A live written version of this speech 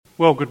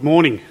Well, good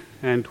morning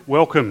and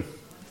welcome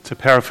to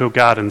Parafield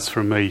Gardens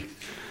from me.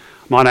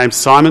 My name's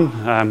Simon.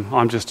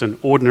 I'm just an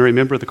ordinary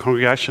member of the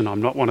congregation.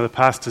 I'm not one of the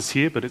pastors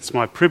here, but it's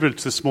my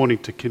privilege this morning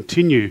to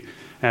continue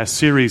our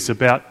series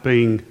about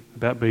being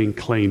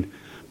clean.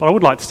 But I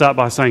would like to start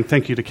by saying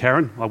thank you to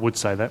Karen. I would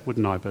say that,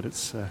 wouldn't I? But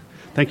it's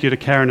thank you to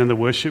Karen and the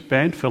worship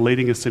band for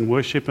leading us in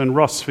worship, and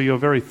Ross for your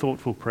very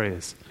thoughtful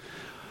prayers.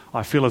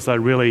 I feel as though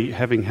really,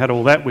 having had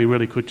all that, we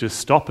really could just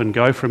stop and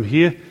go from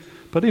here.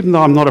 But even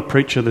though I'm not a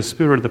preacher, the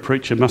spirit of the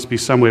preacher must be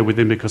somewhere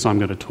within because I'm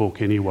going to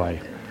talk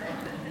anyway.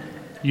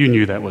 You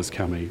knew that was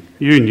coming.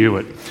 You knew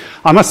it.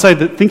 I must say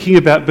that thinking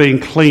about being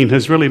clean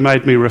has really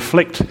made me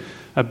reflect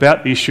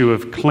about the issue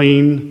of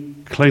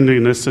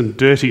cleanliness and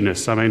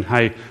dirtiness. I mean,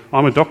 hey,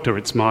 I'm a doctor.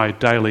 It's my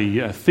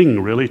daily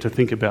thing, really, to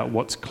think about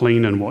what's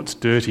clean and what's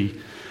dirty.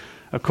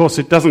 Of course,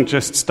 it doesn't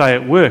just stay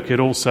at work. It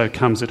also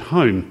comes at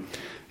home.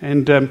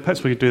 And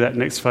perhaps we could do that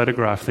next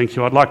photograph. Thank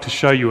you. I'd like to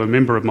show you a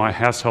member of my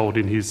household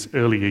in his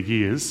earlier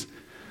years.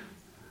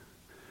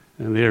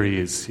 And there he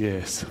is,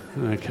 yes.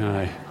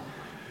 Okay.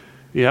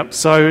 Yep,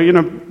 so,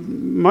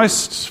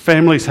 most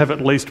families have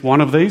at least one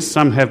of these.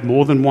 Some have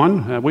more than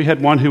one. We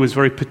had one who was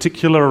very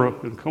particular,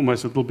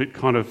 almost a little bit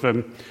kind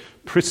of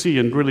prissy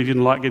and really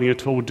didn't like getting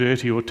at all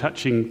dirty or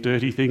touching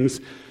dirty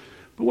things.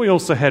 But we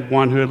also had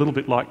one who, a little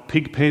bit like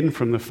Pigpen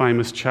from the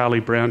famous Charlie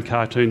Brown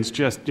cartoons,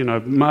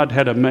 mud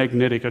had a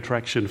magnetic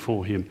attraction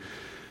for him.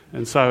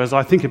 And so as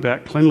I think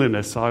about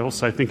cleanliness, I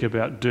also think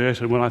about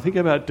dirt. And when I think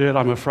about dirt,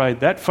 I'm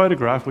afraid that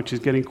photograph, which is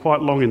getting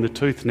quite long in the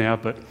tooth now,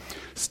 but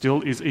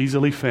still is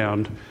easily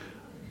found,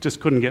 just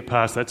couldn't get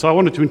past that. So I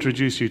wanted to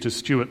introduce you to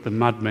Stuart the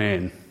Mud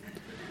Man,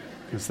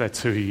 because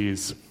that's who he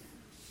is.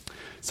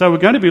 So we're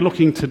going to be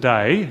looking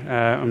today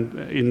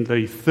in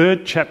the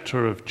 3rd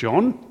chapter of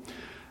John.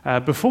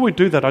 Before we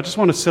do that, I just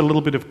want to set a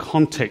little bit of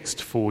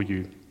context for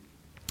you.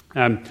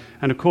 And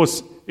of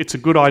course, it's a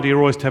good idea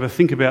always to have a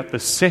think about the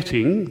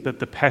setting that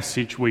the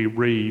passage we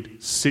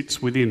read sits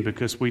within,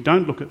 because we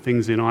don't look at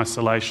things in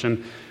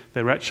isolation.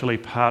 They're actually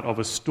part of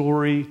a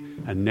story,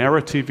 a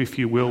narrative, if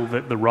you will,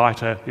 that the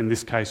writer, in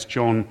this case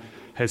John,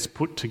 has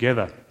put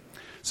together.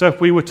 So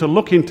if we were to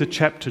look into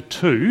chapter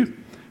 2,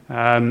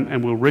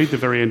 and we'll read the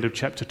very end of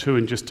chapter 2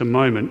 in just a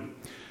moment,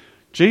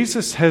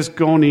 Jesus has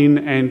gone in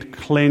and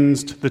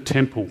cleansed the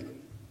temple.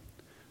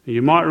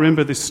 You might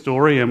remember this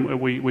story,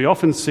 and we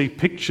often see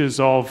pictures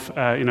of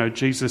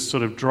Jesus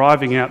sort of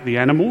driving out the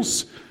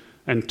animals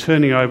and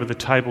turning over the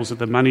tables of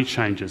the money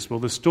changers. Well,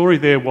 the story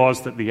there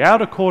was that the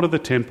outer court of the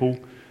temple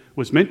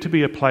was meant to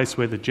be a place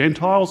where the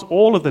Gentiles,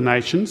 all of the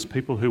nations,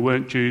 people who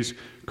weren't Jews,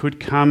 could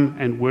come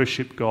and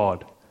worship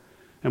God.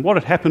 And what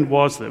had happened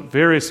was that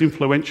various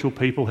influential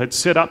people had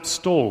set up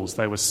stalls.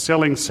 They were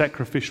selling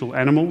sacrificial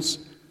animals.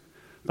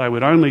 They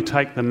would only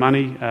take the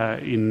money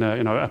in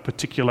a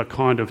particular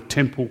kind of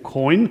temple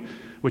coin,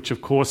 which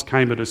of course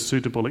came at a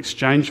suitable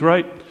exchange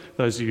rate.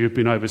 Those of you who've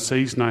been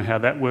overseas know how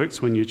that works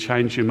when you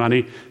change your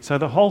money. So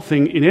the whole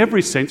thing, in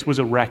every sense, was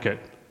a racket.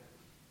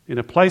 In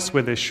a place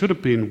where there should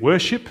have been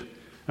worship,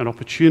 an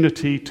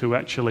opportunity to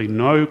actually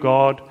know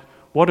God,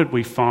 what did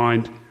we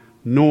find?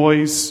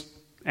 Noise,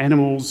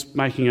 animals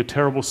making a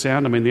terrible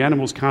sound. I mean, the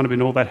animals can't have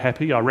been all that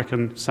happy. I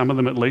reckon some of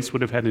them at least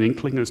would have had an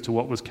inkling as to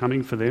what was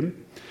coming for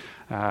them.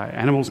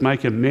 Animals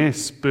make a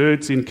mess,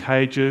 birds in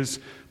cages,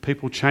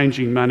 people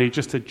changing money,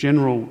 just a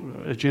general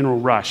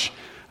rush.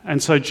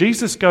 And so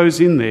Jesus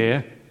goes in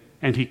there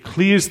and he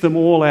clears them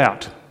all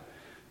out.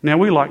 Now,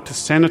 we like to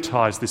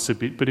sanitise this a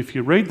bit, but if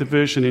you read the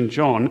version in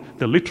John,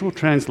 the literal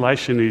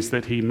translation is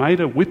that he made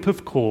a whip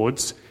of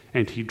cords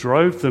and he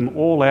drove them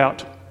all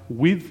out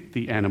with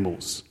the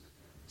animals.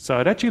 So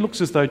it actually looks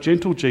as though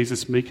gentle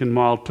Jesus, meek and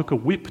mild, took a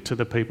whip to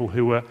the people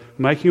who were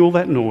making all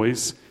that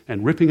noise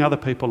and ripping other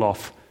people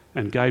off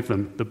and gave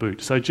them the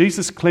boot. So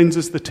Jesus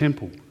cleanses the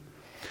temple.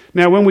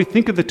 Now, when we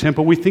think of the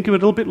temple, we think of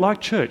it a little bit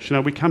like church.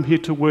 We come here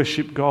to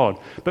worship God.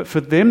 But for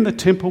them, the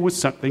temple was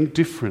something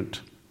different.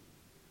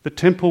 The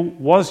temple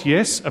was,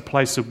 yes, a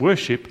place of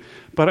worship,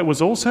 but it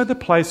was also the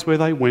place where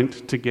they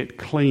went to get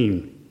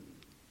clean.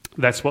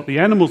 That's what the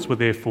animals were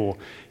there for.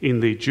 In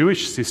the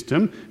Jewish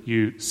system,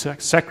 you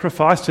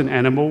sacrificed an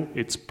animal,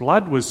 its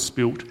blood was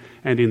spilt,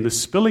 and in the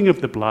spilling of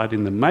the blood,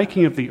 in the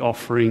making of the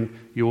offering,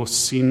 your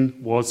sin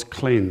was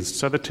cleansed.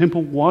 So the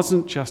temple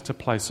wasn't just a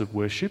place of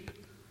worship.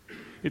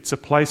 It's a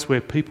place where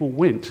people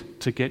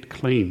went to get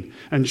clean.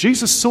 And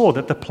Jesus saw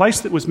that the place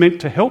that was meant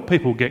to help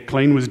people get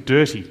clean was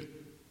dirty. It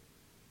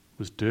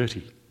was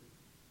dirty.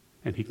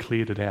 And he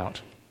cleared it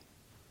out.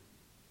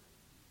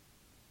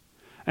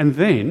 And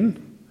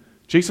then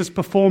Jesus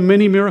performed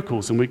many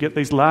miracles, and we get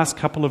these last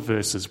couple of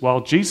verses.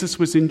 While Jesus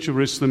was in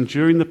Jerusalem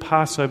during the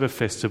Passover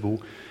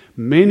festival,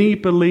 many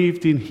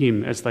believed in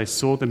him as they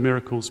saw the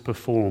miracles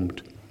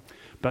performed.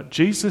 But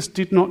Jesus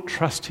did not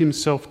trust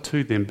himself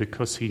to them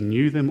because he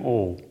knew them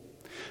all.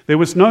 There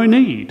was no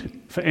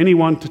need for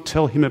anyone to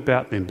tell him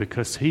about them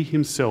because he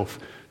himself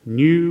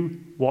knew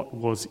what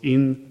was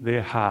in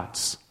their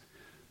hearts.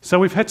 So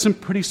we've had some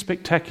pretty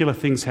spectacular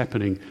things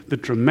happening. The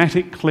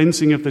dramatic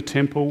cleansing of the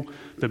temple,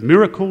 the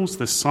miracles,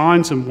 the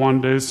signs and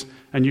wonders,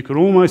 and you could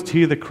almost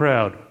hear the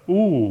crowd,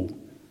 ooh,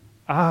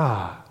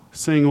 ah,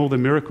 seeing all the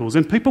miracles.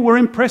 And people were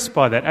impressed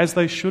by that, as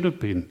they should have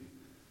been.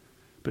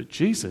 But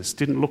Jesus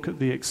didn't look at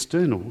the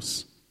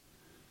externals.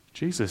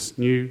 Jesus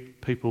knew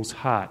people's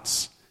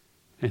hearts,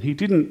 and he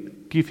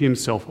didn't give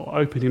himself or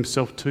open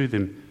himself to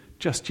them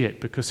just yet,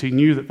 because he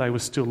knew that they were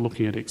still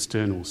looking at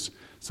externals.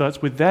 So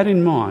it's with that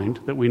in mind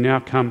that we now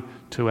come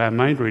to our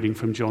main reading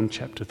from John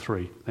chapter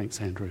 3.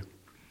 Thanks, Andrew.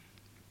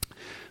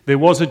 There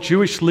was a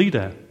Jewish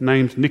leader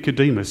named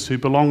Nicodemus who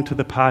belonged to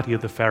the party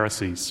of the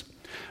Pharisees.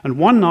 And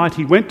one night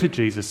he went to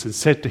Jesus and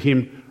said to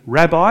him,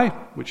 "Rabbi,"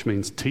 which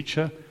means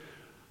teacher,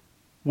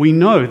 "we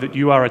know that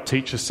you are a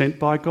teacher sent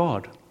by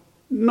God.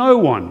 No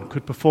one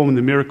could perform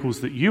the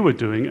miracles that you are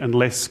doing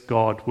unless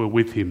God were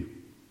with him."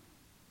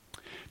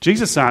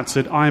 Jesus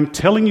answered, "I am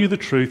telling you the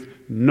truth.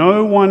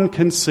 No one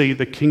can see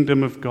the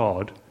kingdom of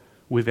God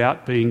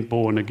without being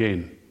born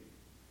again."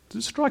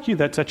 Does it strike you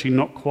that's actually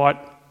not quite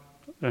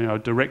a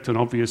direct and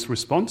obvious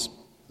response?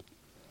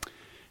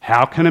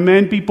 "How can a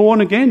man be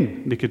born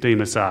again?"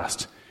 Nicodemus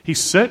asked. "He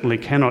certainly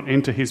cannot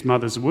enter his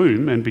mother's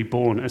womb and be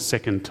born a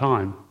second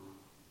time."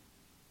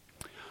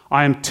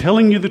 "I am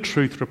telling you the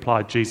truth,"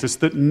 replied Jesus,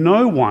 "that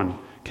no one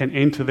can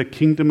enter the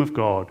kingdom of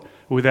God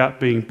without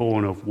being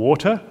born of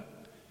water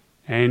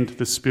and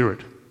the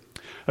Spirit.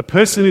 A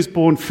person is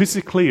born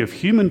physically of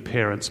human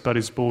parents, but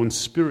is born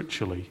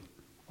spiritually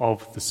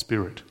of the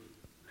Spirit.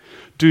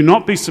 Do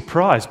not be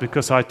surprised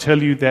because I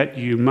tell you that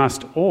you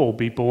must all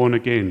be born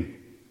again.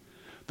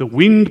 The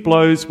wind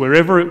blows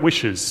wherever it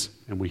wishes,"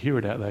 and we hear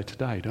it out there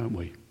today, don't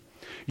we?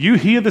 "You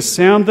hear the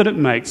sound that it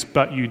makes,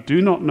 but you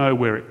do not know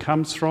where it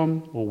comes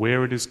from or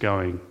where it is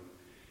going.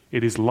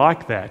 It is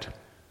like that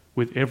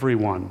with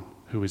everyone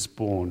who is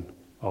born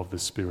of the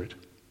Spirit."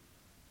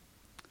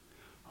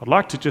 I'd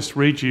like to just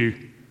read you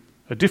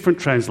a different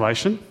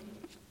translation.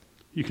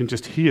 You can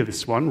just hear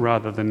this one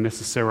rather than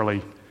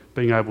necessarily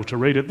being able to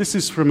read it. This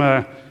is from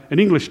an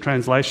English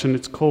translation.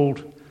 It's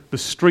called the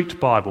Street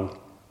Bible.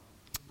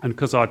 And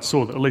because I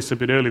saw that at least a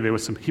bit earlier there were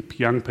some hip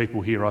young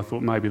people here, I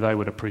thought maybe they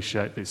would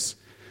appreciate this.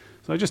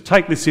 So I just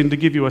take this in to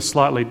give you a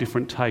slightly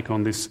different take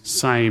on this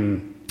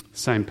same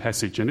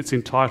passage, and it's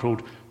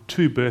entitled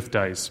Two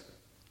Birthdays.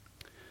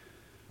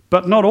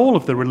 "But not all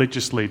of the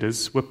religious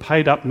leaders were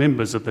paid-up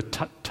members of the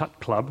Tut-Tut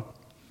Club.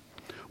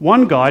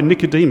 One guy,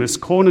 Nicodemus,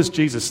 corners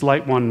Jesus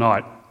late one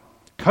night.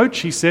 'Coach,'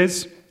 he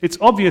says, 'it's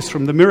obvious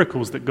from the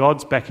miracles that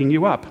God's backing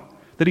you up,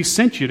 that he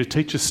sent you to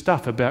teach us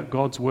stuff about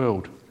God's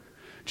world.'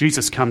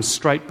 Jesus comes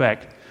straight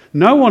back.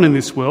 'No one in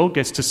this world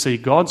gets to see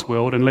God's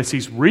world unless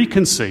he's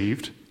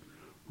redelivered,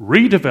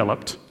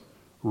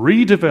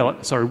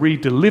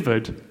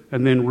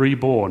 and then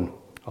reborn.'"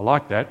 I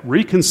like that.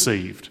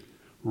 Reconceived,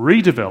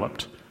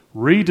 redeveloped,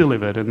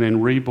 redelivered, and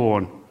then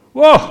reborn.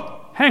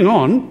 "Whoa, hang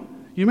on.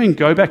 You mean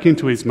go back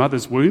into his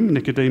mother's womb?"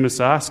 Nicodemus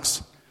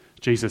asks.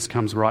 Jesus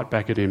comes right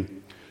back at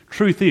him.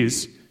 "Truth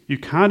is, you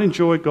can't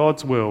enjoy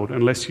God's world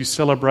unless you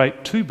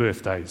celebrate two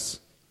birthdays,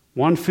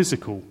 one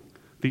physical,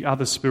 the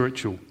other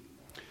spiritual.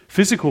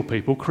 Physical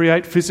people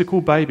create physical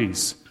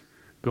babies.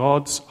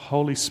 God's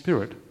Holy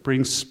Spirit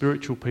brings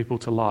spiritual people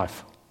to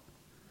life."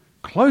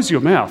 Close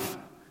your mouth.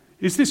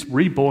 Is this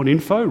reborn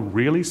info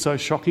really so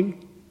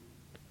shocking?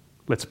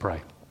 Let's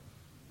pray.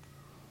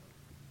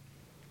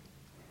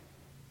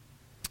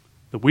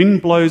 The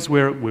wind blows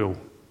where it will.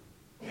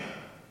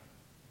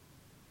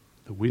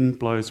 The wind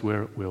blows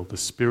where it will. The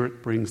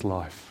Spirit brings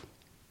life.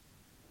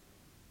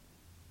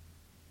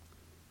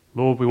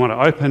 Lord, we want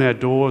to open our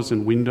doors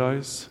and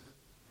windows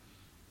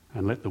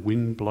and let the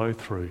wind blow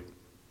through.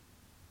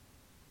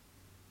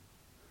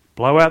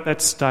 Blow out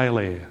that stale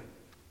air.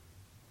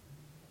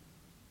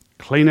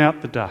 Clean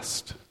out the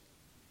dust.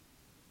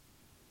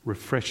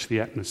 Refresh the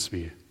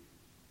atmosphere.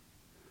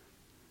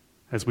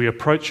 As we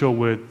approach your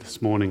word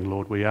this morning,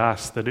 Lord, we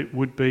ask that it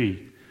would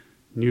be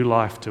new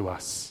life to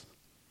us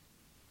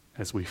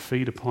as we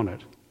feed upon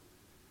it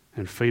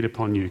and feed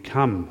upon you.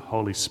 Come,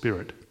 Holy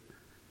Spirit,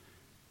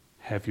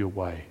 have your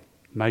way.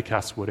 Make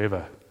us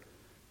whatever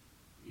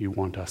you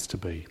want us to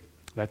be.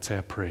 That's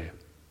our prayer.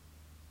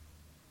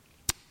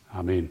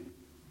 Amen.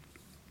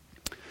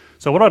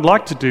 So what I'd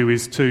like to do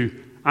is to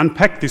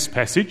unpack this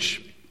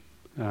passage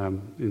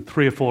in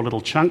 3 or 4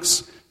 little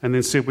chunks and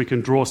then see if we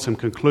can draw some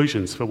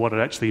conclusions for what it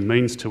actually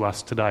means to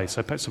us today.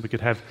 So perhaps if we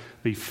could have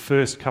the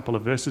first couple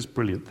of verses.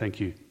 Brilliant,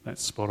 thank you.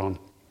 That's spot on.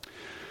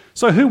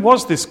 So who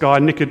was this guy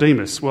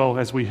Nicodemus? Well,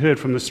 as we heard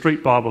from the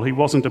Street Bible, he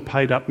wasn't a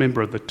paid-up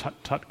member of the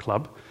Tut-Tut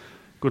Club.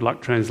 Good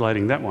luck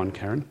translating that one,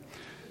 Karen.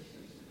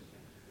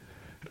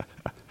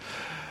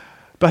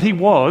 But he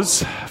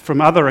was, from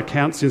other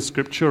accounts in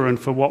Scripture and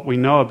for what we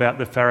know about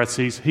the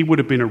Pharisees, he would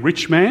have been a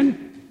rich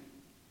man.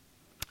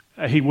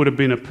 He would have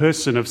been a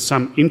person of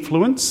some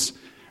influence.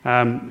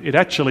 It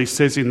actually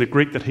says in the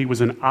Greek that he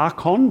was an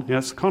archon.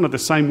 It's kind of the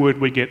same word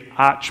we get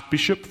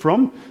archbishop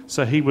from.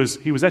 So he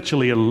was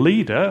actually a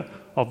leader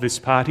of this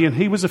party, and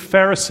he was a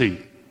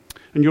Pharisee.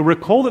 And you'll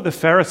recall that the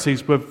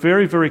Pharisees were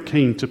very, very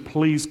keen to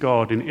please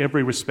God in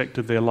every respect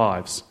of their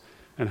lives.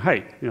 And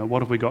hey,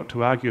 what have we got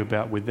to argue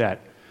about with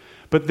that?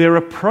 But their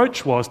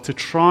approach was to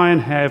try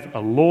and have a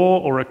law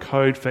or a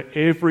code for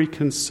every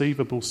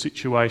conceivable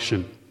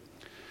situation.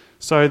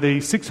 So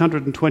the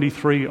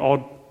 623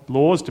 odd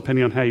laws,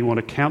 depending on how you want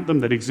to count them,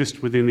 that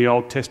exist within the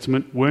Old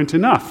Testament weren't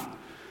enough,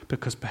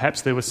 because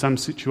perhaps there were some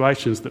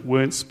situations that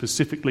weren't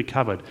specifically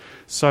covered.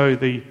 So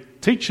the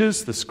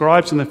teachers, the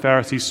scribes and the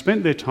Pharisees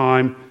spent their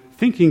time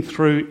thinking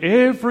through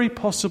every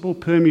possible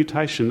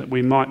permutation that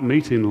we might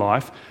meet in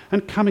life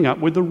and coming up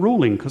with a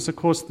ruling, because of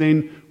course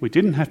then we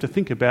didn't have to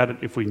think about it.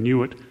 If we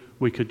knew it,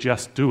 we could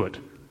just do it.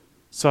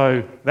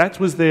 So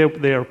that was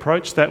their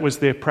approach, that was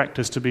their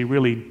practice, to be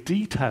really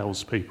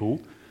details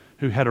people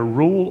who had a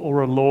rule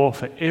or a law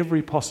for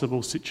every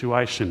possible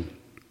situation.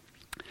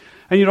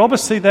 And yet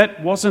obviously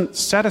that wasn't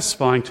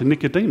satisfying to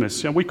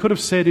Nicodemus. We could have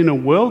said in a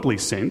worldly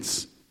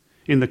sense,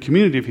 in the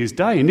community of his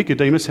day,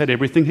 Nicodemus had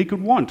everything he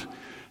could want.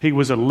 He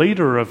was a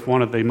leader of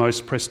one of the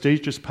most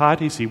prestigious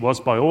parties. He was,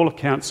 by all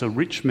accounts, a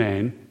rich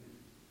man.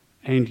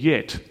 And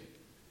yet,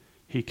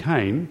 he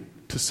came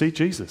to see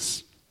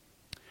Jesus.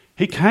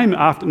 He came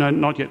after... No,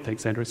 not yet,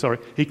 thanks, Andrew, sorry.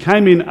 He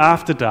came in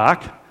after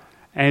dark,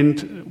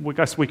 and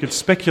we could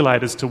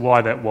speculate as to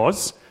why that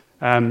was.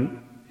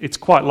 It's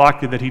quite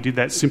likely that he did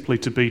that simply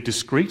to be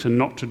discreet and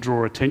not to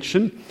draw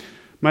attention.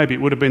 Maybe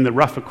it would have been the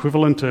rough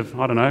equivalent of,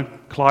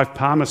 Clive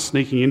Palmer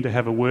sneaking in to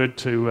have a word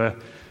to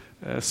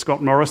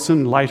Scott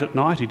Morrison late at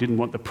night. He didn't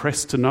want the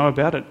press to know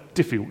about it.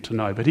 Difficult to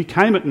know. But he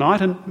came at night,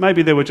 and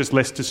maybe there were just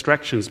less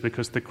distractions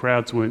because the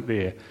crowds weren't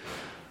there.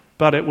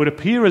 But it would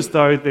appear as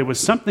though there was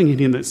something in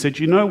him that said,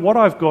 what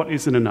I've got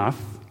isn't enough.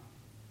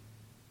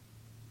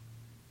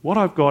 What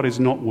I've got is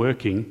not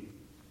working.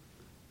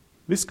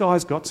 This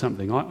guy's got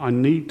something. I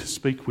need to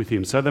speak with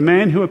him. So the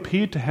man who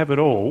appeared to have it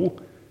all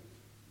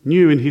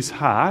knew in his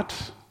heart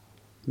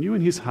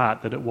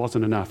that it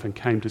wasn't enough and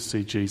came to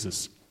see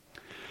Jesus.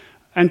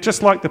 And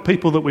just like the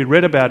people that we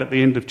read about at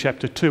the end of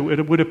chapter 2,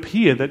 it would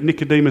appear that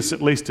Nicodemus,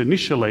 at least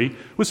initially,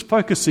 was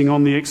focusing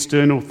on the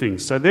external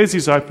things. So there's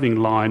his opening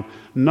line: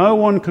 no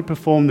one could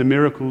perform the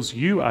miracles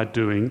you are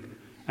doing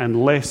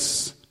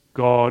unless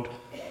God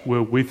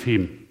were with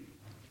him.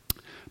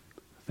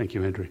 Thank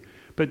you, Andrew.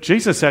 But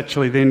Jesus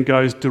actually then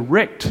goes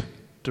direct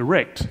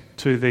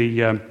to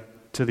the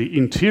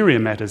interior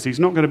matters. He's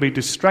not going to be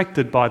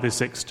distracted by this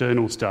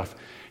external stuff.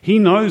 He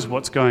knows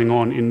what's going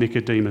on in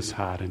Nicodemus'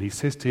 heart, and he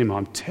says to him,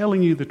 I'm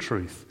telling you the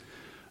truth.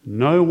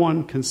 No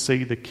one can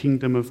see the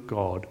kingdom of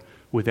God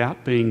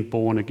without being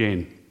born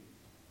again.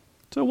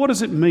 So what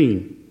does it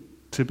mean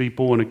to be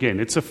born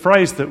again? It's a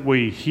phrase that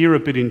we hear a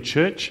bit in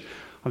church.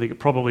 I think it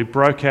probably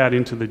broke out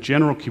into the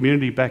general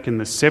community back in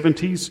the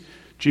 70s.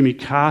 Jimmy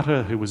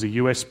Carter, who was a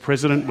US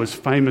president, was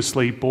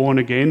famously born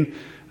again.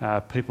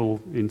 People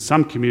in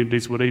some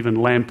communities would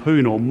even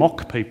lampoon or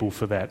mock people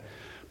for that.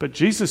 But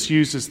Jesus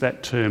uses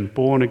that term,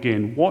 born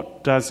again.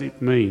 What does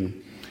it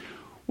mean?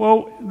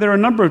 Well, there are a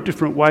number of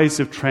different ways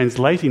of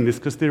translating this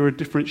because there are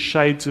different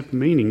shades of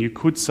meaning. You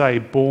could say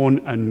born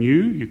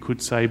anew, you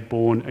could say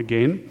born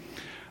again.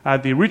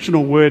 The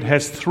original word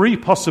has three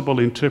possible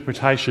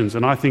interpretations,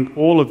 and I think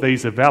all of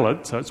these are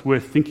valid, so it's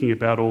worth thinking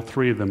about all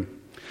three of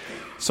them.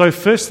 So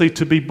firstly,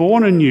 to be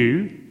born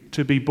anew,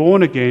 to be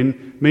born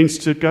again, means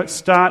to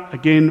start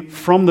again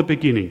from the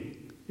beginning.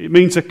 It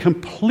means a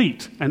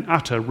complete and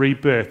utter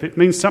rebirth. It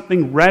means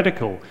something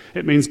radical.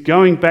 It means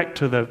going back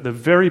to the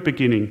very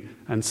beginning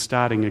and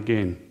starting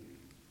again.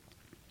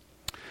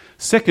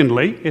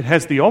 Secondly, it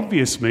has the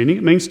obvious meaning.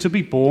 It means to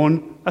be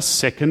born a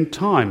second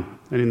time.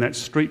 And in that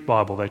street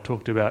Bible, they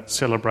talked about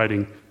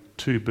celebrating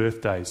 2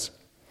 birthdays.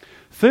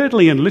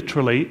 Thirdly, and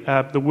literally,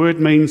 the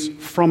word means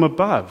from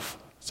above.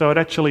 So it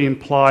actually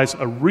implies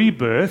a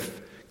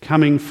rebirth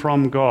coming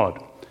from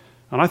God.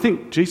 And I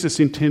think Jesus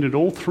intended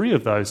all three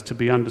of those to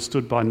be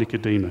understood by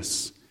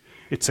Nicodemus.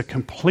 It's a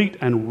complete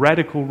and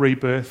radical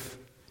rebirth,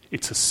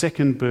 it's a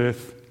second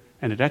birth,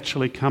 and it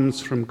actually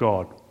comes from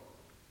God.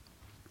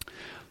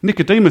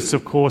 Nicodemus,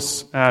 of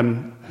course,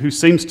 who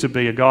seems to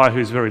be a guy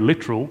who's very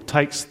literal,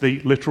 takes the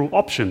literal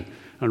option.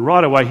 And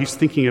right away he's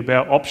thinking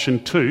about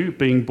option 2,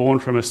 being born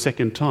from a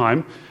second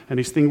time, and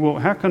he's thinking, well,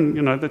 how can,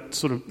 that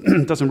sort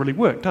of doesn't really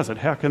work, does it?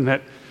 How can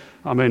that,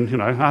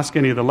 ask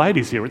any of the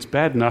ladies here, it's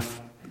bad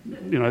enough,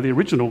 the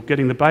original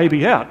getting the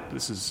baby out.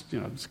 This is,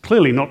 it's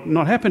clearly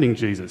not happening,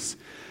 Jesus.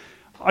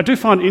 I do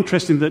find it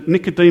interesting that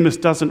Nicodemus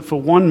doesn't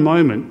for one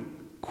moment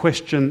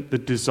question the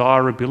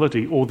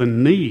desirability or the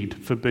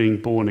need for being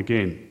born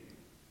again.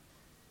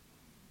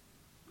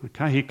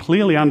 Okay, he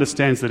clearly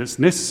understands that it's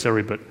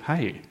necessary, but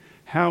hey,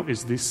 how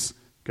is this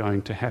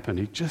going to happen?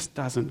 He just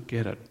doesn't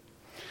get it.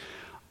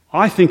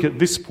 I think at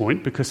this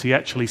point, because he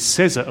actually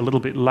says it a little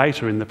bit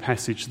later in the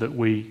passage that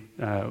we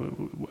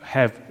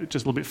have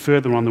just a little bit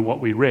further on than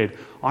what we read,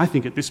 I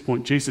think at this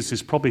point Jesus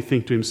is probably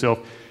thinking to himself,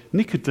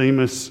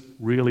 Nicodemus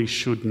really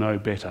should know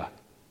better.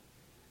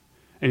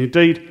 And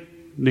indeed,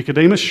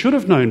 Nicodemus should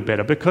have known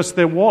better, because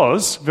there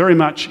was, very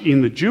much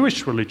in the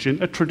Jewish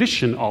religion, a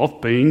tradition of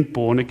being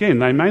born again.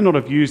 They may not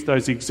have used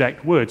those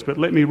exact words, but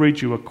let me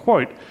read you a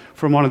quote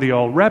from one of the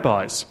old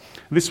rabbis.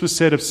 This was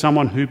said of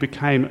someone who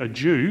became a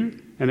Jew,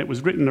 and it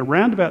was written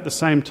around about the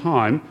same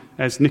time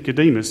as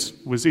Nicodemus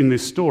was in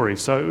this story,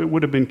 so it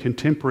would have been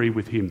contemporary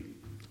with him.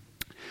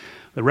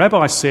 The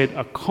rabbi said,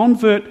 "A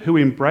convert who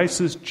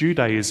embraces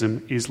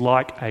Judaism is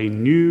like a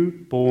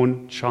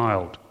newborn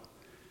child.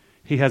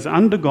 He has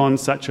undergone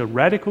such a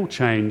radical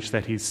change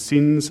that his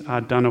sins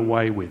are done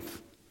away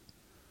with."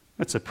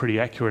 That's a pretty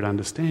accurate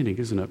understanding,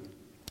 isn't it?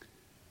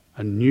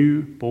 A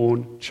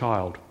newborn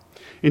child.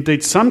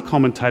 Indeed, some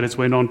commentators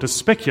went on to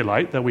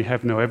speculate, though we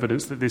have no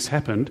evidence that this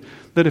happened,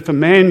 that if a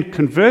man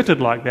converted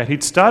like that,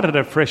 he'd started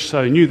afresh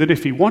so new that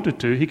if he wanted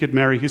to, he could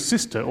marry his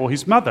sister or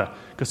his mother,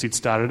 because he'd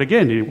started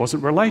again. He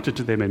wasn't related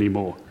to them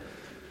anymore.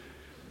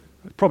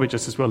 Probably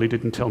just as well he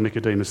didn't tell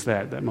Nicodemus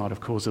that. That might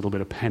have caused a little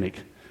bit of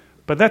panic.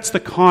 But that's the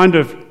kind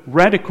of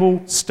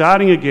radical,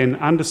 starting again,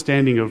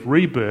 understanding of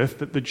rebirth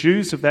that the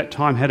Jews of that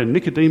time had, and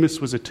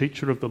Nicodemus was a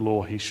teacher of the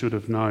law. He should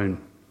have known.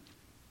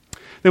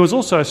 There was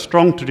also a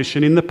strong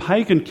tradition in the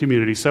pagan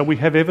community, so we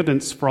have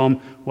evidence from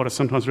what are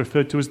sometimes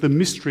referred to as the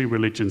mystery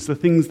religions, the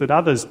things that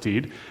others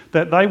did,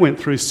 that they went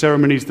through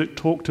ceremonies that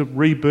talked of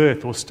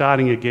rebirth or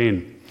starting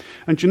again.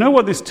 And do you know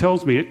what this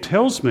tells me? It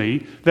tells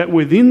me that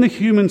within the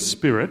human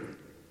spirit,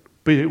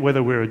 be it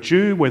whether we're a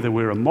Jew, whether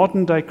we're a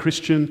modern-day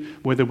Christian,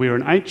 whether we're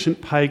an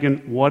ancient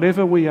pagan,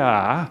 whatever we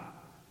are,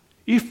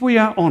 if we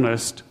are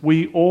honest,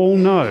 we all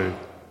know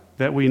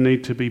that we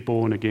need to be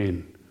born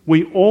again.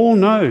 We all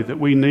know that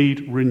we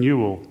need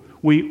renewal.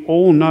 We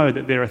all know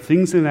that there are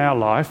things in our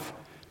life,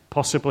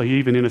 possibly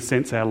even in a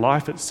sense our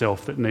life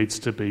itself, that needs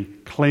to be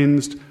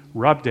cleansed,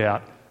 rubbed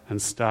out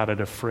and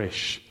started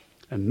afresh.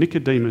 And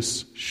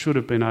Nicodemus should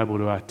have been able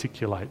to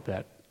articulate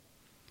that.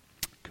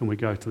 Can we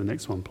go to the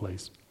next one,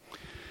 please?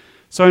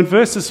 So in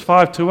verses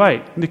 5 to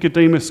 8,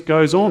 Nicodemus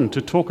goes on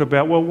to talk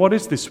about, well, what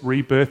is this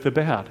rebirth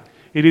about?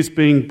 It is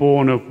being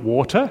born of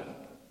water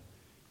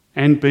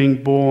and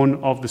being born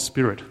of the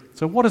Spirit.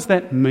 So what does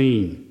that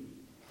mean?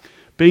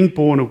 Being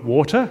born of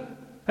water,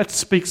 that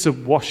speaks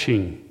of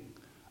washing,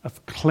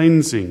 of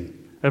cleansing,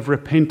 of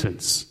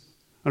repentance.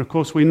 And of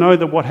course we know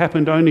that what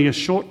happened only a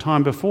short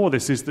time before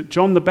this is that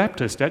John the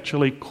Baptist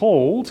actually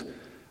called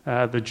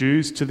the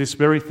Jews to this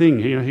very thing.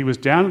 He was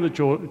down at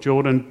the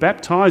Jordan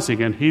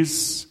baptizing, and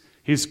his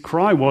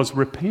cry was,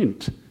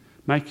 "Repent,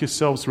 make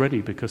yourselves ready,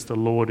 because the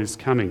Lord is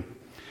coming."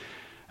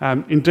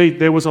 Indeed,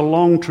 there was a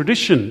long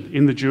tradition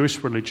in the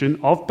Jewish religion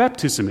of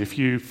baptism. If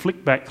you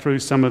flick back through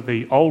some of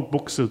the old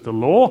books of the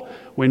law,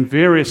 when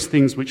various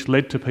things which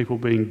led to people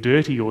being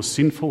dirty or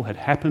sinful had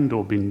happened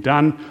or been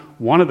done,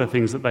 one of the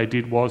things that they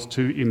did was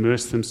to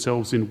immerse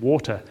themselves in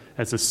water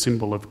as a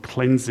symbol of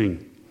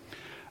cleansing.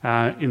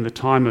 By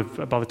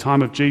the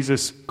time of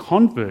Jesus,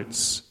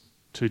 converts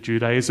to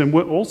Judaism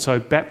were also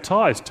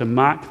baptized to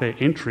mark their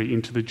entry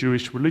into the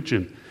Jewish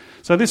religion.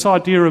 So this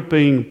idea of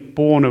being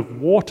born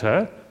of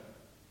water,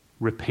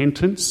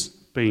 repentance,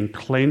 being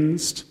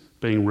cleansed,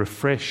 being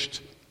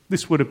refreshed,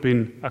 this would have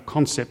been a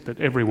concept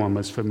that everyone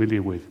was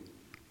familiar with.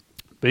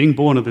 Being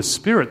born of the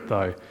Spirit,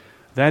 though,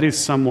 that is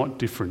somewhat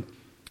different.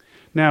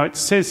 Now, it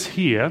says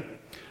here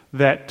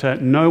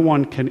that no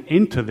one can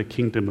enter the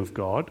kingdom of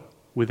God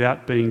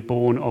without being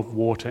born of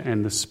water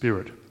and the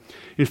Spirit.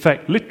 In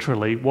fact,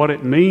 literally, what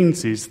it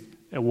means is,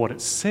 what it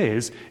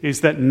says,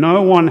 is that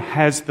no one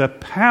has the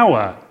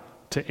power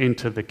to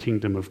enter the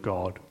kingdom of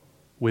God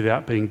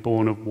without being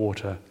born of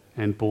water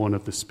and born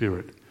of the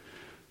Spirit.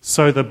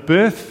 So the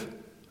birth,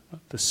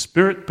 the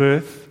Spirit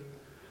birth,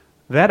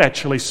 that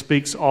actually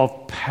speaks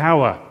of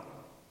power.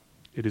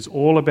 It is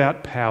all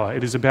about power.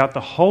 It is about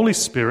the Holy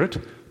Spirit,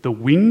 the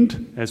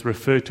wind, as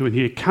referred to in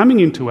here, coming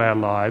into our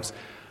lives,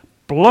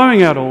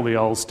 blowing out all the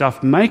old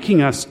stuff,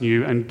 making us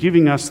new and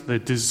giving us the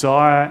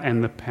desire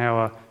and the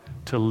power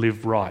to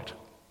live right.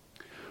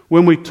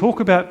 When we talk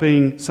about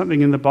being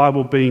something in the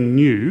Bible being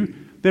new,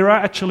 there are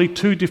actually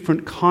two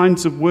different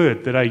kinds of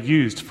word that are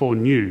used for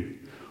new.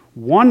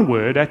 One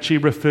word actually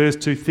refers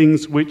to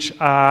things which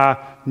are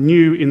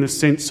new in the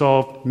sense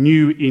of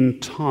new in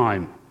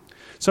time.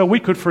 So we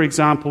could, for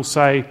example,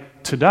 say,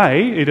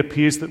 today it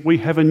appears that we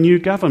have a new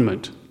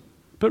government,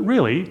 but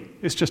really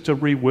it's just a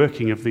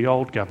reworking of the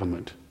old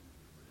government.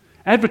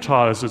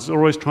 Advertisers are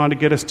always trying to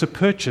get us to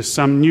purchase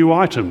some new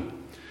item.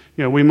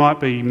 We might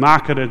be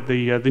marketed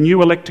the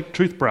new electric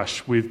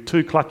toothbrush with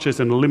 2 clutches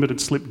and a limited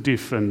slip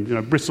diff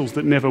and bristles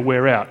that never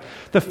wear out.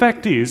 The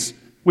fact is,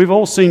 we've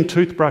all seen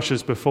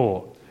toothbrushes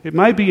before. It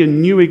may be a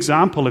new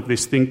example of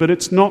this thing, but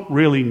it's not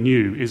really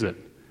new, is it?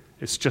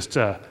 It's just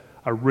a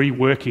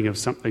reworking of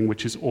something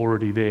which is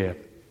already there.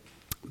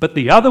 But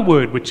the other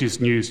word which is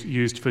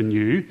used for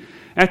new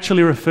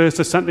actually refers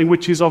to something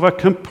which is of a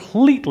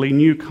completely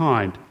new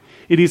kind.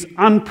 It is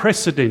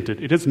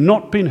unprecedented. It has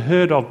not been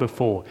heard of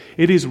before.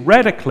 It is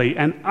radically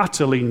and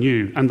utterly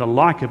new, and the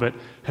like of it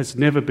has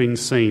never been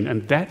seen.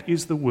 And that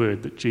is the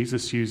word that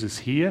Jesus uses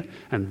here,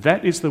 and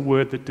that is the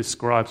word that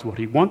describes what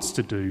he wants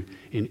to do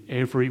in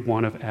every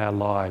one of our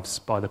lives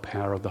by the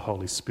power of the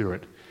Holy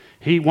Spirit.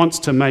 He wants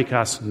to make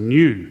us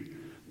new,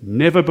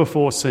 never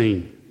before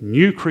seen,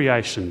 new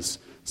creations,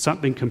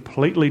 something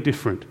completely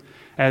different.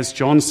 As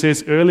John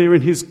says earlier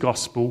in his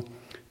gospel,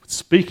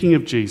 speaking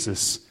of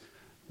Jesus,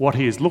 what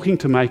he is looking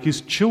to make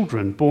is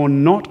children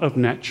born not of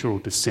natural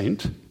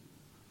descent,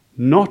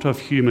 not of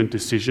human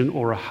decision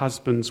or a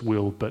husband's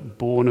will, but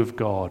born of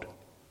God.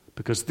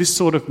 Because this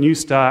sort of new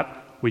start,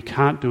 we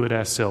can't do it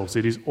ourselves.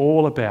 It is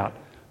all about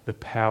the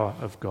power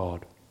of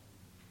God.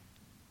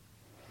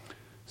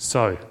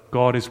 So,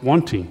 God is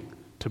wanting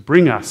to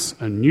bring us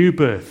a new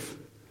birth,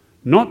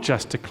 not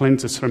just to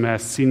cleanse us from our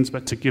sins,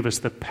 but to give us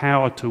the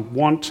power to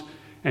want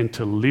and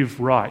to live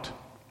right.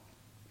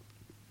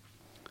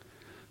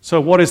 So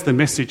what is the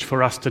message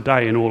for us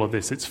today in all of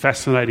this? It's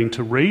fascinating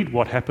to read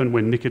what happened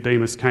when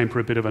Nicodemus came for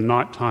a bit of a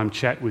nighttime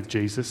chat with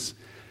Jesus.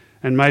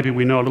 And maybe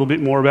we know a little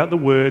bit more about the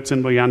words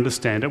and we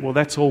understand it. Well,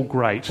 that's all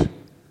great.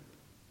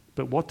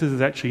 But what does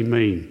it actually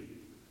mean?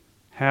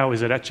 How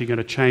is it actually going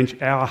to change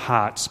our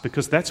hearts?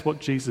 Because that's what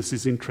Jesus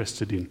is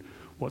interested in,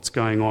 what's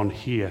going on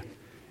here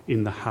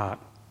in the heart.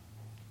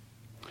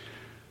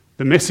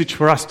 The message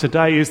for us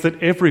today is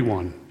that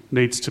everyone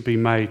needs to be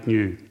made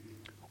new.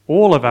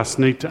 All of us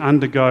need to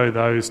undergo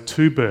those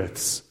two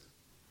births: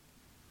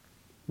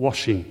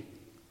 washing,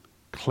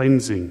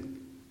 cleansing,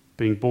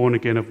 being born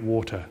again of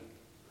water.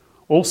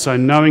 Also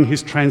knowing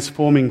his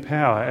transforming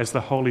power as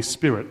the Holy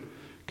Spirit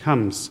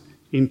comes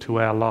into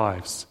our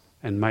lives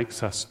and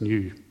makes us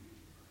new.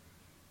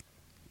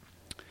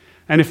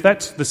 And if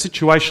that's the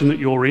situation that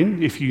you're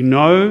in, if you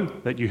know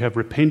that you have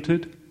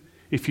repented,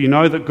 if you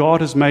know that God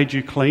has made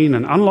you clean,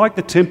 and unlike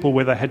the temple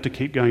where they had to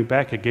keep going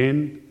back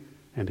again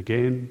and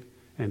again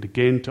and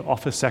again to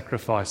offer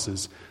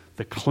sacrifices,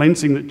 the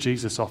cleansing that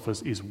Jesus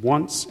offers is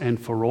once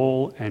and for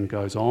all and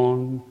goes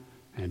on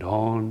and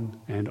on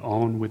and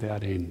on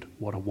without end.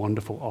 What a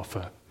wonderful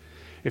offer.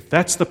 If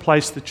that's the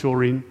place that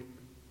you're in,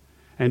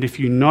 and if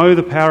you know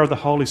the power of the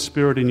Holy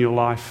Spirit in your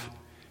life,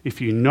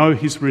 if you know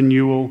his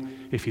renewal,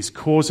 if he's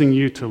causing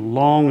you to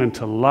long and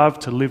to love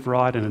to live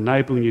right and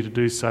enabling you to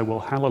do so, well,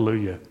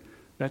 hallelujah.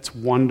 That's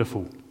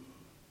wonderful.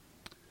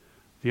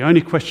 The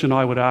only question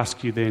I would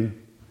ask you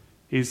then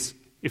is,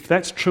 if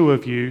that's true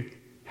of you,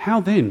 how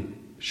then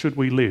should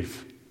we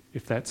live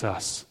if that's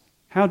us?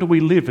 How do we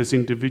live as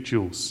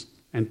individuals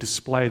and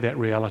display that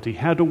reality?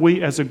 How do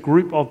we as a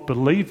group of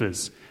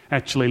believers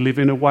actually live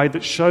in a way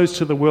that shows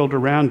to the world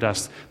around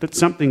us that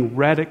something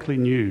radically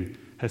new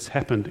has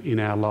happened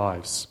in our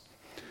lives?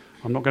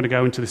 I'm not going to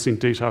go into this in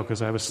detail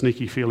because I have a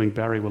sneaky feeling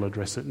Barry will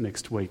address it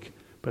next week.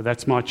 But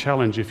that's my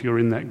challenge if you're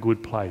in that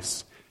good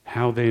place.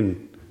 How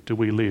then do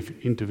we live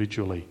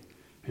individually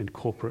and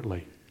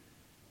corporately?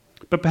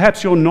 But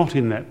perhaps you're not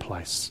in that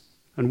place.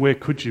 And where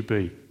could you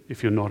be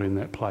if you're not in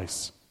that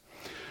place?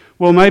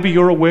 Well, maybe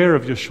you're aware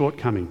of your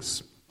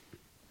shortcomings.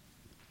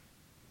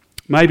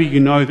 Maybe you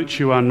know that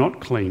you are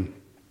not clean.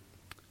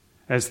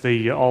 As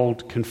the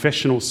old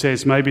confessional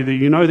says, maybe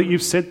you know that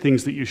you've said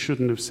things that you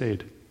shouldn't have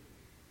said.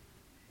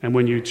 And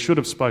when you should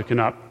have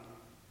spoken up,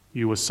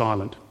 you were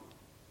silent.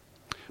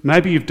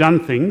 Maybe you've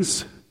done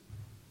things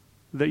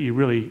that you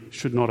really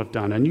should not have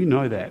done, and you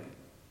know that.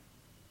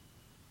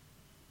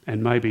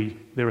 And maybe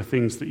there are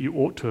things that you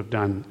ought to have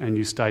done and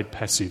you stayed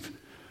passive.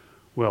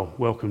 Well,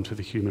 welcome to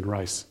the human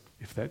race,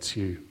 if that's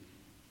you.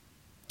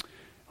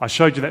 I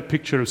showed you that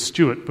picture of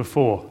Stuart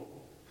before,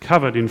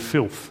 covered in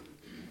filth.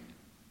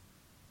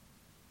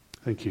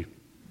 Thank you.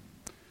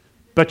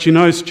 But you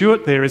know,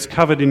 Stuart there is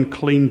covered in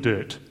clean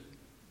dirt.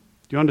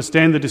 Do you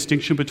understand the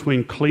distinction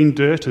between clean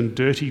dirt and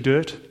dirty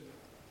dirt?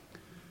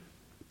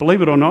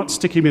 Believe it or not,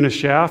 stick him in a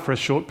shower for a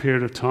short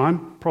period of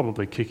time,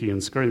 probably kicking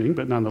and screaming,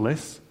 but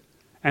nonetheless,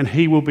 and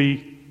he will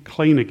be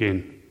clean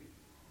again.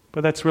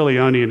 But that's really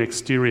only an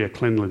exterior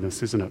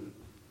cleanliness, isn't it?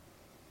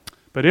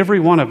 But every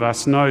one of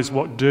us knows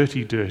what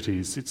dirty dirt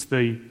is. It's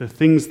the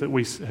things that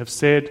we have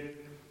said,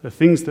 the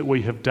things that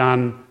we have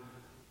done,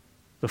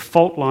 the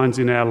fault lines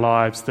in our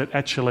lives that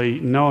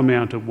actually no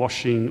amount of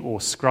washing or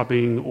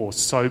scrubbing or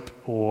soap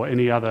or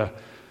any other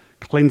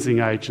cleansing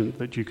agent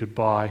that you could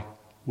buy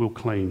will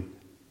clean.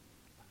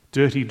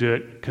 Dirty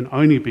dirt can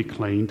only be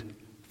cleaned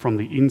from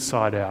the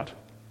inside out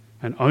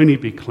and only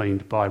be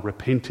cleaned by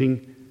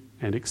repenting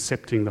and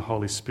accepting the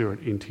Holy Spirit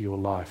into your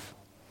life.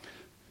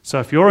 So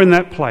if you're in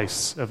that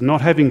place of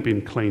not having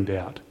been cleaned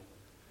out,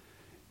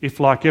 if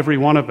like every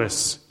one of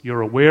us,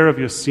 you're aware of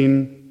your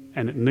sin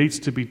and it needs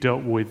to be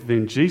dealt with,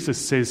 then Jesus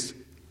says,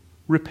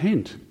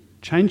 repent,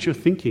 change your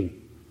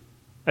thinking,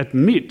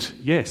 admit,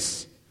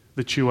 yes,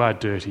 that you are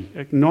dirty,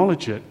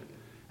 acknowledge it,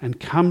 and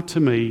come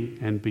to me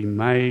and be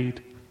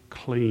made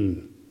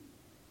clean.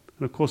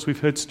 And of course, we've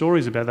heard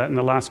stories about that in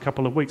the last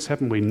couple of weeks,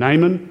 haven't we?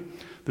 Naaman,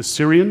 the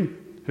Syrian,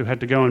 who had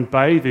to go and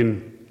bathe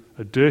in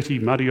a dirty,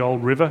 muddy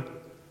old river,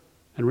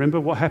 And remember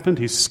what happened?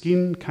 His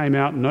skin came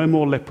out, no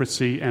more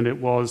leprosy, and it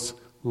was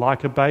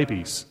like a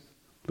baby's.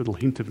 Little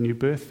hint of new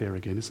birth there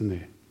again, isn't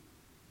there?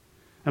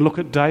 And look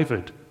at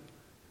David.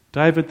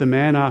 David, the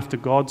man after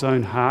God's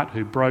own heart,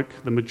 who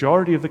broke the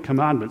majority of the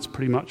commandments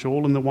pretty much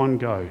all in the one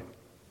go.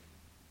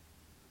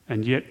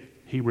 And yet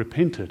he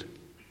repented.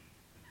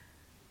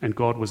 And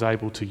God was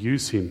able to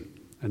use him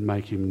and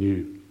make him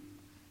new.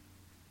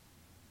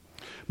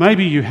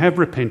 Maybe you have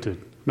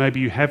repented. Maybe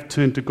you have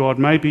turned to God.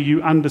 Maybe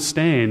you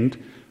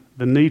understand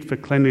the need for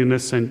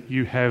cleanliness and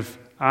you have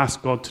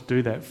asked God to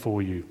do that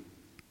for you.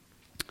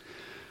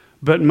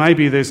 But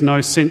maybe there's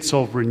no sense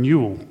of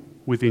renewal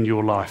within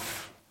your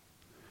life.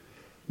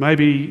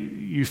 Maybe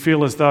you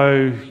feel as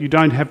though you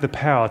don't have the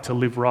power to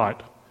live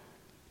right,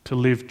 to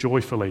live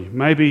joyfully.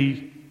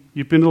 Maybe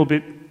you've been a little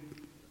bit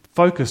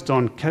focused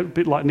on, a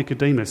bit like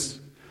Nicodemus,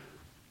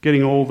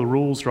 getting all the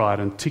rules right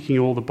and ticking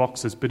all the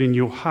boxes, but in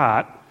your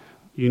heart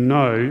you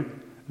know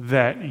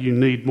that you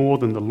need more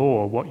than the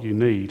law. What you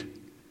need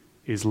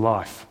is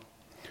life.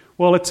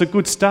 Well, it's a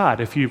good start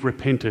if you've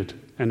repented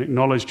and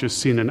acknowledged your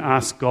sin and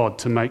asked God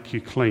to make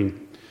you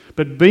clean.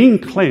 But being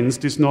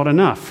cleansed is not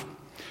enough.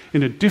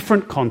 In a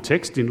different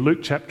context, in Luke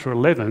chapter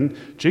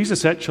 11,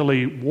 Jesus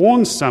actually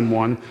warns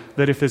someone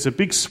that if there's a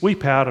big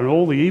sweep out and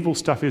all the evil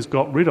stuff is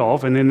got rid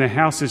of and then the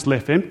house is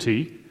left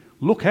empty,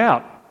 look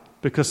out,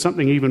 because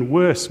something even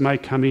worse may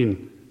come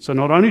in. So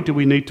not only do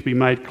we need to be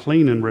made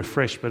clean and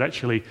refreshed, but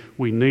actually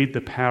we need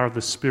the power of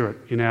the Spirit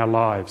in our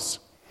lives.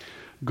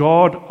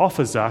 God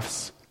offers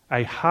us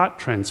a heart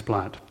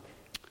transplant.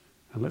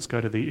 And let's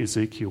go to the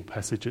Ezekiel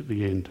passage at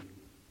the end.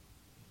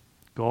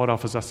 God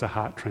offers us a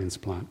heart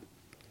transplant.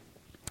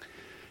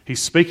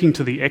 He's speaking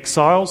to the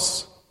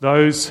exiles,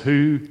 those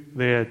who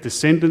their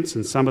descendants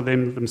and some of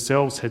them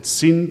themselves had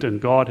sinned, and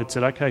God had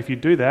said, okay, if you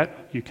do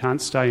that, you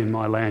can't stay in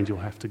my land, you'll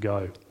have to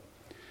go.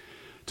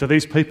 To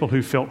these people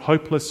who felt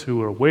hopeless, who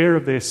were aware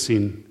of their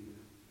sin,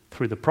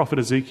 through the prophet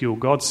Ezekiel,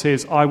 God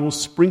says, I will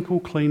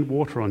sprinkle clean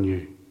water on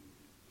you,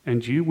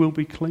 and you will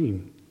be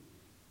clean.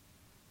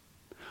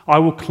 I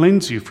will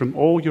cleanse you from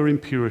all your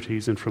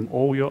impurities and from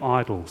all your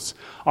idols.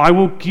 I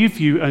will give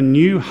you a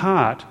new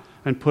heart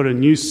and put a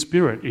new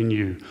spirit in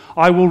you.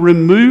 I will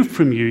remove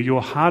from you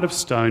your heart of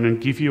stone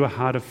and give you a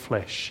heart of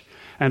flesh.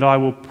 And I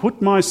will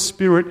put my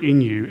spirit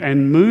in you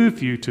and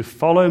move you to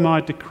follow my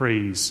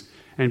decrees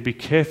and be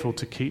careful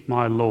to keep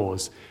my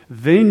laws.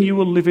 Then you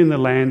will live in the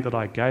land that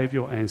I gave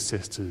your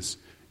ancestors.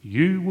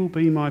 You will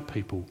be my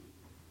people,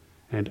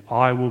 and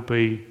I will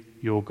be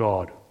your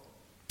God.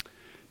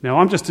 Now,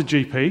 I'm just a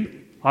GP.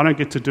 I don't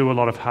get to do a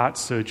lot of heart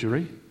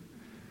surgery.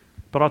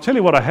 But I'll tell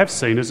you what I have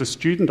seen. As a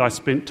student, I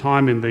spent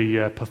time in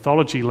the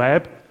pathology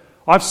lab.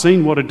 I've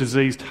seen what a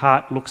diseased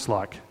heart looks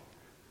like.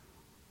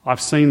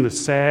 I've seen the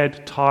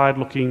sad,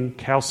 tired-looking,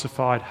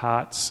 calcified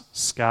hearts,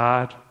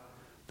 scarred,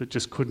 that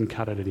just couldn't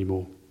cut it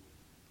anymore.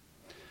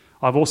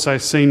 I've also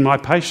seen my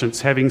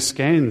patients having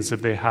scans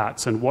of their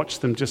hearts and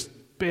watched them just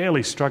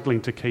barely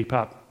struggling to keep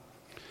up.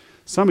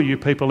 Some of you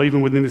people,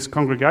 even within this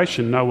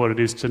congregation, know what it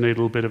is to need a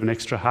little bit of an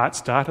extra heart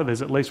starter.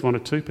 There's at least one or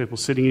two people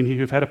sitting in here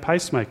who've had a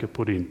pacemaker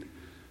put in.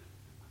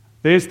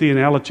 There's the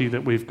analogy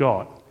that we've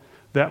got,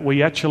 that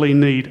we actually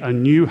need a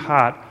new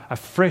heart, a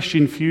fresh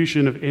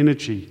infusion of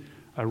energy,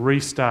 a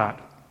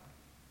restart.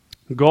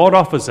 God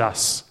offers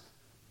us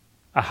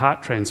a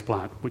heart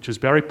transplant, which, as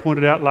Barry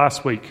pointed out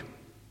last week,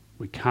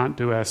 we can't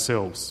do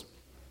ourselves.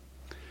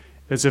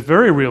 There's a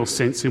very real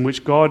sense in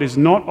which God is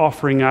not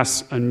offering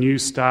us a new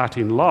start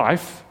in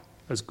life,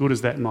 as good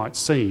as that might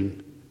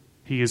seem.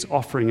 He is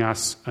offering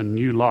us a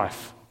new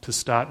life to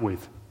start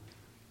with.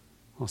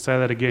 I'll say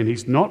that again.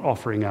 He's not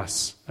offering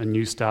us a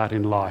new start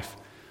in life.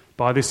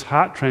 By this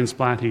heart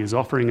transplant, he is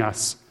offering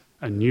us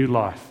a new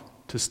life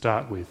to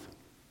start with.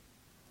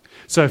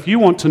 So if you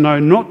want to know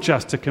not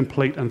just a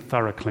complete and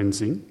thorough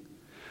cleansing,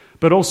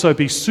 but also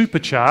be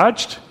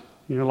supercharged,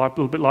 like a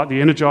little bit like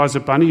the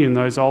Energizer Bunny in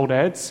those old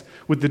ads,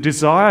 with the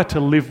desire to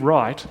live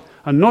right,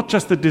 and not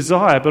just the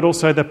desire, but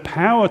also the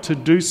power to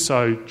do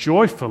so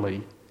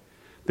joyfully,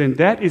 then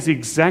that is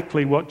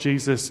exactly what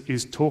Jesus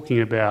is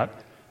talking about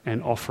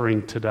and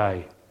offering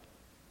today.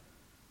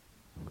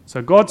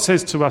 So God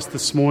says to us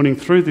this morning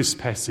through this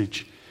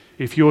passage,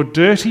 if you're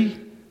dirty,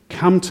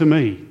 come to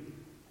me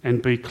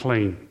and be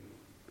clean.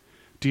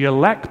 Do you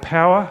lack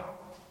power?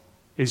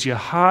 Is your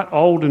heart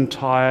old and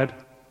tired?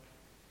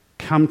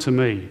 Come to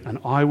me and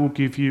I will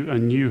give you a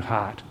new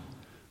heart,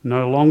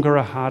 no longer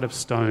a heart of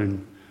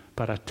stone,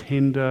 but a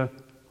tender,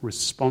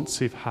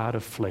 responsive heart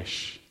of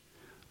flesh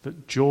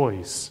that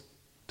joys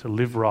to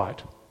live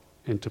right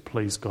and to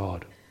please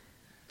God.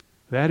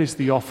 That is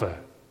the offer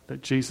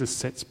that Jesus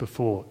sets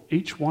before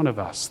each one of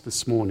us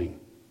this morning.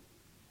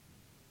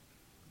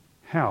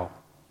 How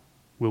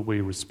will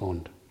we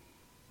respond?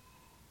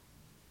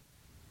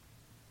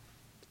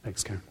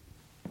 Thanks, Karen.